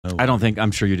I don't think,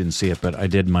 I'm sure you didn't see it, but I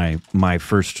did my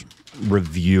first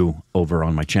review over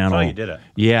on my channel. Oh, you did it?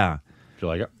 Yeah. Did you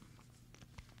like it?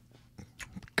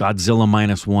 Godzilla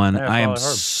 -1. Yeah, I am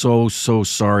so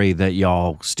sorry that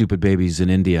y'all stupid babies in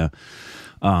India.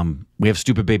 We have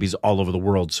stupid babies all over the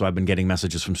world, so I've been getting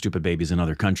messages from stupid babies in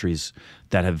other countries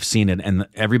that have seen it, and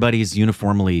everybody's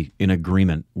uniformly in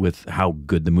agreement with how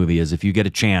good the movie is. If you get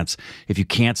a chance, if you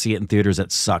can't see it in theaters,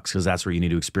 that sucks, because that's where you need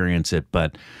to experience it.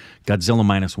 But Godzilla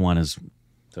 -1 is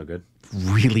so good,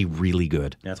 really, really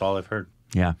good. That's all I've heard.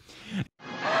 Yeah.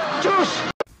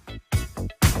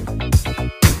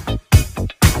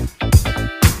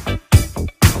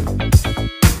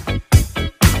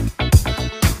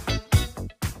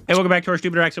 Hey, welcome back to our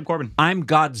Stupid Reacts. I'm Corbin. I'm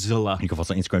Godzilla. You can follow us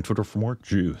on Instagram, Twitter for more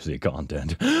juicy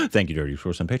content. Thank you, Dirty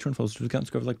Source on Patreon. Follow us to the account,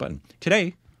 subscribe, like button.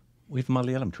 Today, we have a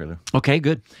Malayalam trailer. Okay,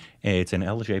 good. It's an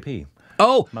LJP.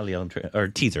 Oh, Malayalam or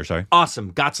teaser, sorry.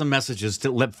 Awesome. Got some messages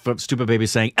to let stupid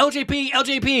babies saying LJP,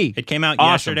 LJP. It came out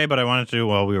yesterday, but I wanted to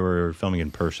while we were filming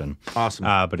in person. Awesome.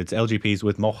 But it's LGPs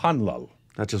with Mohanlal.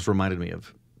 That just reminded me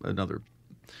of another.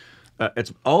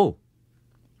 It's oh.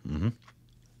 Mm-hmm.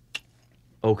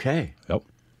 Okay. Yep.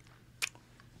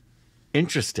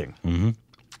 Interesting. Mm-hmm.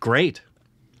 Great.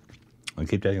 I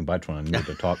keep taking bites when I need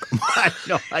to talk. I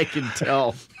know. I can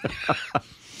tell.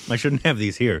 I shouldn't have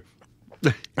these here.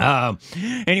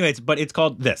 Anyways, but it's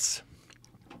called this.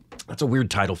 That's a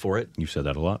weird title for it. You've said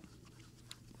that a lot.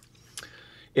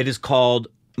 It is called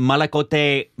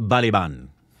Malaikottai Vaaliban.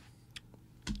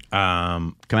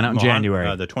 Coming out in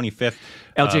January. The 25th.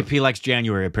 LJP likes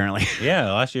January, apparently.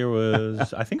 Yeah, last year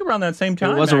was, I think, around that same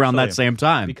time. It was around that same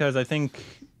time. Because I think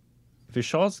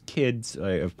Vishal's kids,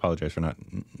 I apologize for not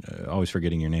always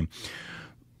forgetting your name,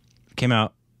 came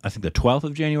out, I think, the 12th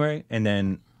of January, and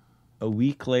then a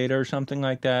week later or something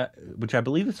like that, which I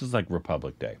believe this is like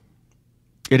Republic Day.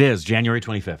 It is, January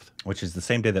 25th. Which is the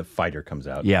same day that Fighter comes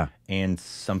out. Yeah. And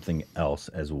something else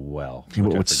as well.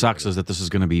 What sucks is that this is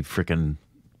going to be freaking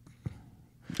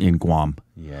in Guam.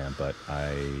 Yeah, but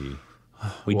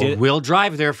We'll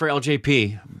drive there for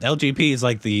LJP. LJP is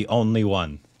like the only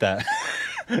one that...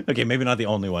 Okay, maybe not the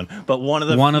only one, but one of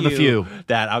the few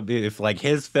that if like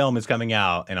his film is coming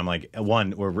out, and I'm like,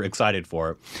 we're excited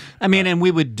for it. I mean, and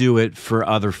we would do it for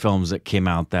other films that came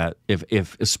out that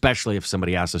if especially if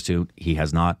somebody asked us to, he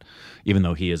has not, even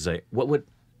though he is a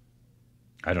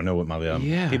I don't know what Malayalam.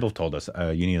 Yeah. People have told us.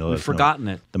 You need to let us know. Forgotten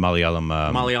it. The Malayalam.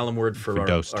 Malayalam word for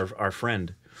our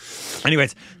friend.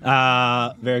 Anyways,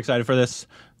 very excited for this.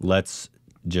 Let's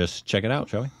just check it out,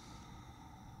 shall we?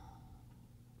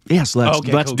 Yes,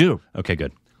 let's do. Okay,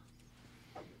 good.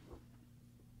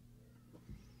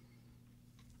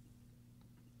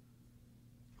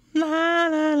 La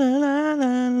la la la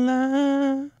la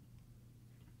la.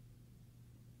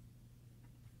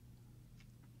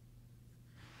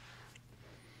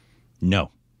 No.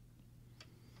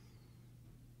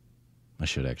 I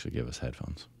should actually give us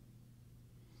headphones.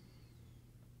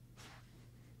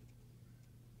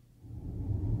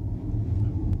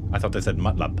 I thought they said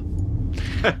matlab.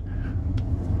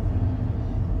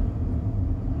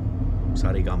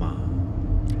 Sarigama.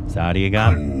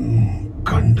 Sarigama.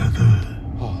 Kandadu.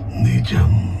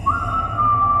 Nijam.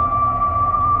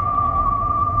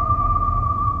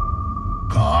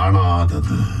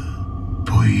 Kaanadadu.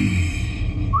 Poi.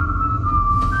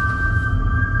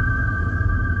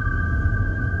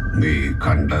 Nee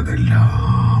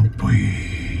kandadellam poi.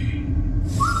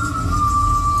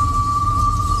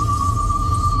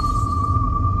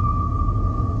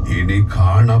 ഇനി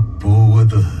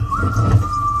കാണപ്പോവത്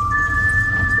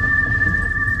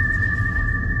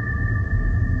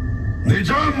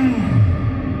നിജം.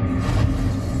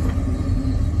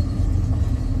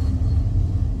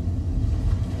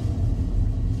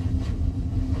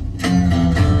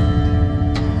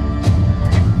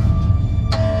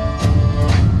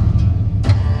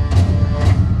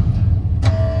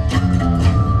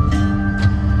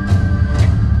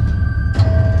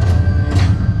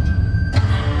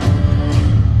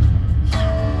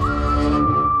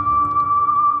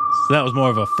 That was more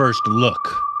of a first look.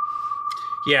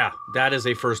 Yeah, that is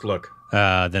a first look.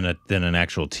 Than an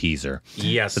actual teaser.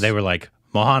 Yes. So they were like,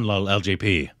 Mohanlal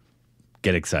LJP,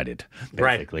 get excited.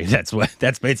 Basically. Right.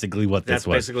 That's basically what this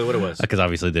was. That's basically what it was. Because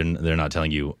obviously they're not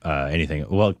telling you anything.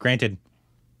 Well, granted,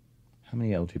 how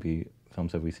many LJP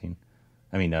films have we seen?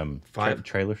 I mean, 5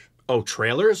 trailers. Oh,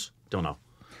 trailers? Don't know.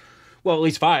 Well, at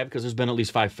least 5, because there's been at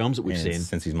least 5 films that we've seen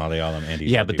since he's Malayalam and he's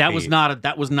yeah, LJP. but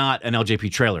that was not an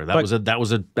LJP trailer. That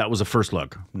was a first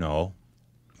look. No,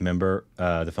 remember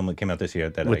the film that came out this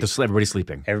year that with everybody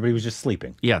sleeping. Everybody was just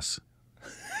sleeping. Yes.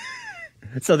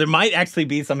 So there might actually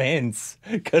be some hints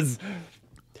because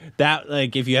That,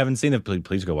 like, if you haven't seen it,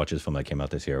 please go watch this film that came out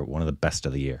this year. One of the best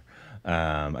of the year.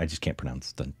 I just can't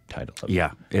pronounce the title of it.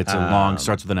 Yeah, it's a long,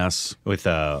 starts with an S. With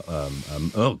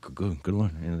good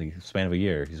one. In the span of a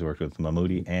year, he's worked with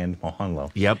Mahmoodi and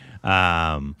Mohanlal. Yep.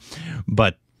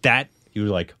 But that, you were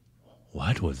like,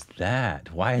 what was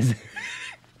that? Why is it?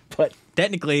 But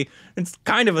technically, it's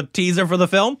kind of a teaser for the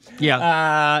film.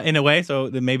 Yeah. In a way.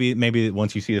 So maybe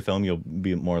once you see the film, you'll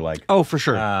be more like, Oh, for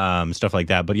sure. stuff like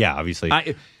that. But yeah, obviously.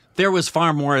 There was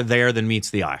far more there than meets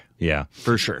the eye. Yeah.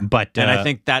 For sure. But and I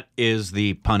think that is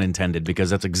the pun intended, because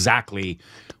that's exactly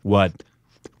what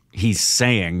he's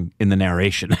saying in the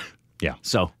narration. Yeah.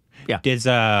 So, yeah. This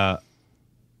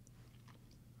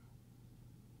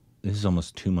is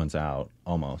almost 2 months out,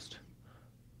 almost.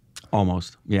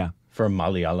 Almost. Yeah. For a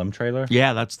Malayalam trailer.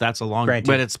 Yeah, that's a long. Granted,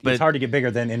 but it's hard to get bigger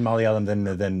than in Malayalam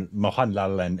than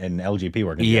Mohanlal and LGP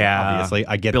were going to do. Yeah, Obviously,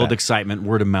 I get build that. excitement,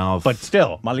 word of mouth. But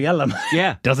still, Malayalam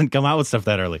Yeah. doesn't come out with stuff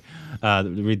that early.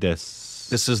 Read this.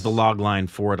 This is the log line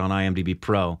for it on IMDb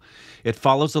Pro. It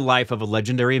follows the life of a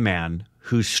legendary man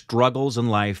whose struggles in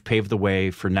life paved the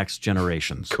way for next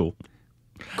generations. Cool.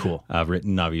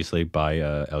 Written, obviously, by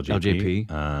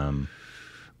LGP.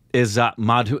 Is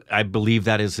Madhu? I believe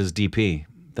that is his DP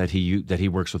that he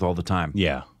works with all the time.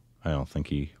 Yeah, I don't think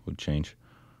he would change.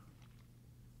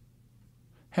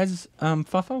 Has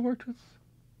Fafa worked with?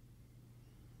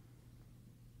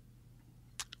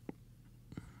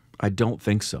 I don't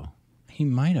think so. He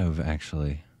might have,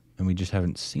 actually, and we just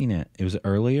haven't seen it. It was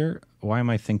earlier. Why am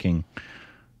I thinking?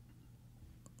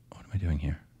 What am I doing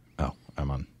here? Oh, I'm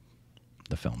on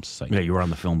the film site. Yeah, you were on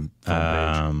the film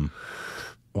page.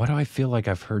 Why do I feel like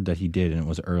I've heard that he did and it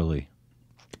was early?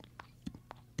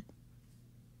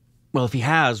 Well, if he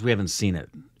has, we haven't seen it.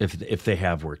 If they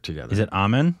have worked together. Is it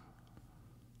Amen?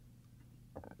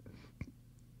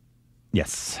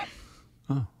 Yes.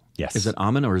 Oh. Yes. Is it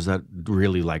Amen, or is that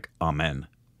really like Amen?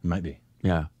 It might be.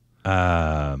 Yeah.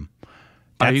 Are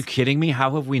you kidding me?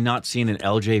 How have we not seen an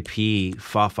LJP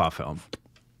Fafa film?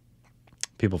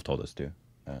 People have told us to.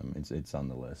 It's on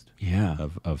the list. Yeah.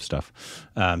 Of stuff.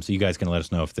 So you guys can let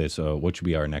us know if this. What should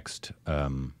be our next?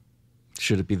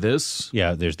 Should it be this?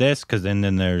 Yeah, there's this, because then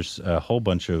there's a whole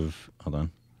bunch of. Hold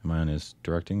on, am I on his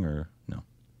directing or no?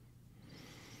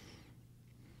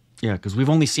 Yeah, because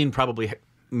we've only seen probably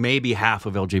maybe half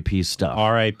of LJP's stuff.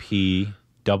 R.I.P.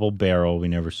 Double Barrel. We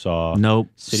never saw. Nope.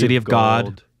 City of God.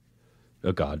 Gold.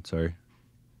 Oh God, sorry.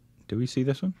 Did we see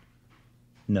this one?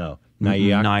 No.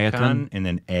 Nayakan. And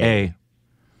then A.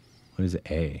 What is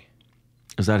A?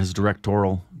 Is that his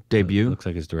directorial debut? Looks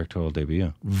like his directorial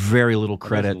debut. Very little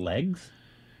credit. Legs?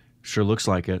 Sure looks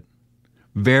like it.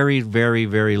 Very, very,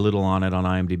 very little on it on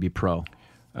IMDb Pro.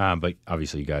 But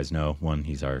obviously you guys know, one,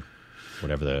 he's our,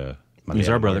 whatever the... He's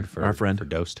our brother, for, our friend. For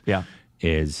Dost. Yeah.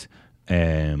 Is,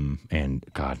 and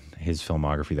God, his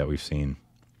filmography that we've seen.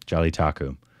 Jolly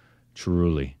Taku.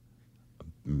 Truly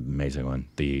amazing one.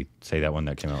 Say that one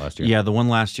that came out last year. Yeah, the one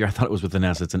last year, I thought it was with an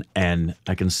S. It's an N.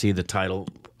 I can see the title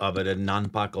of it,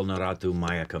 Nanpakal Naratu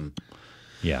Mayakam.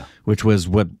 Yeah. Which was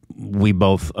what we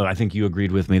both, I think you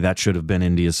agreed with me, that should have been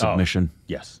India's submission.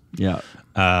 Yes. Yeah.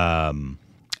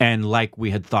 And like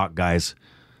we had thought, guys,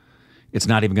 it's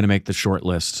not even going to make the short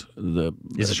list.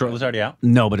 Is the short list already out?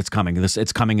 No, but it's coming.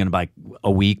 It's coming in like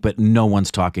a week, but no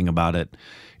one's talking about it.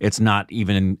 It's not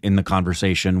even in the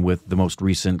conversation with the most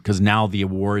recent, because now the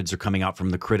awards are coming out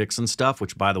from the critics and stuff,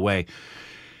 which, by the way,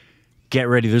 get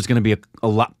ready. There's going to be a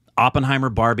lot. Oppenheimer,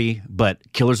 Barbie, but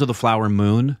Killers of the Flower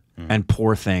Moon and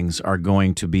Poor Things are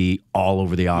going to be all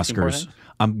over the Oscars.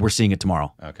 We're seeing it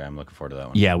tomorrow. Okay, I'm looking forward to that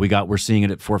one. Yeah, we're seeing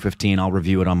it at 4:15. I'll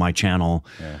review it on my channel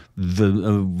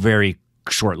very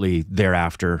shortly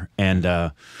thereafter. And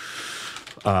I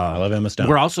love Emma Stone.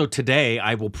 we're also today,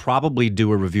 I will probably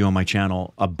do a review on my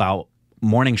channel about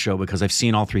Morning Show, because I've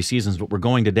seen all 3 seasons, but we're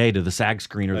going today to the SAG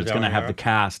screener that's going to have the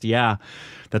cast. Yeah,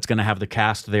 that's going to have the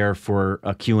cast there for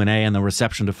a Q&A and the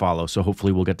reception to follow. So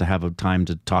hopefully we'll get to have a time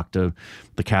to talk to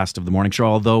the cast of the Morning Show,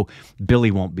 although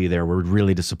Billy won't be there. We're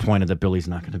really disappointed that Billy's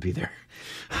not going to be there.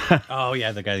 Oh,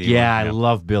 yeah, the guy that I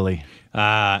love Billy.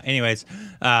 Anyways,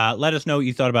 let us know what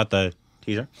you thought about the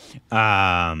teaser.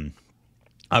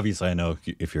 Obviously, I know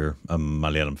if you're a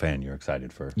Malayalam fan, you're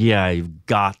excited for... Yeah, you've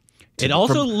got... It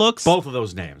also looks... Both of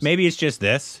those names. Maybe it's just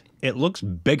this. It looks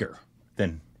bigger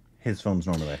than his films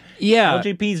normally. Yeah.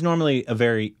 LJP is normally a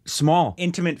very small,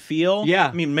 intimate feel. Yeah.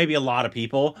 I mean, maybe a lot of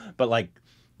people, but like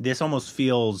this almost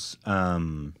feels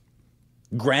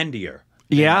grandier.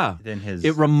 Than his...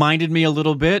 It reminded me a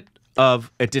little bit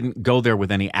of... It didn't go there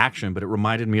with any action, but it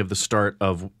reminded me of the start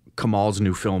of Kamal's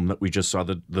new film that we just saw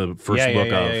the first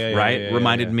look of, right?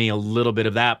 Reminded me a little bit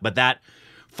of that, but that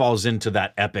falls into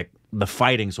that epic, the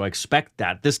fighting. So I expect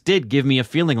that. This did give me a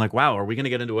feeling like, wow, are we going to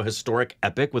get into a historic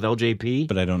epic with LJP?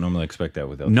 But I don't normally expect that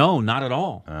with LJP. No, not at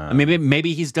all. I mean,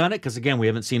 maybe he's done it because, again, we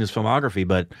haven't seen his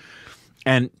filmography.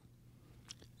 And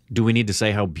do we need to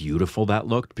say how beautiful that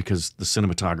looked? Because the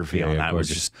cinematography on that was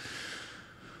just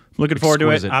looking forward to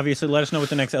it. exquisite. Obviously, let us know what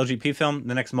the next LGP film,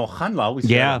 the next Mohanlal. We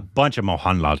still Yeah. have a bunch of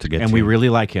Mohanlal to get to. and we really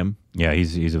like him. Yeah,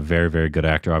 he's a very, very good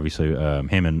actor. Obviously,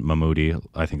 him and Mammootty,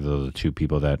 I think those are the two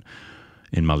people that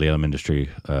in Malayalam industry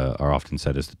are often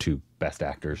said as the two best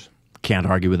actors Can't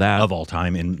argue with that. of all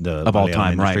time in the Of all Malayalam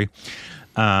time, industry.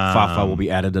 right. Fafa will be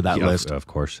added to that Yeah, list. of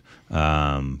course.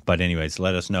 But anyways,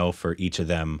 let us know for each of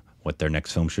them what their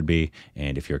next film should be,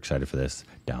 and if you're excited for this,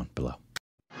 down below.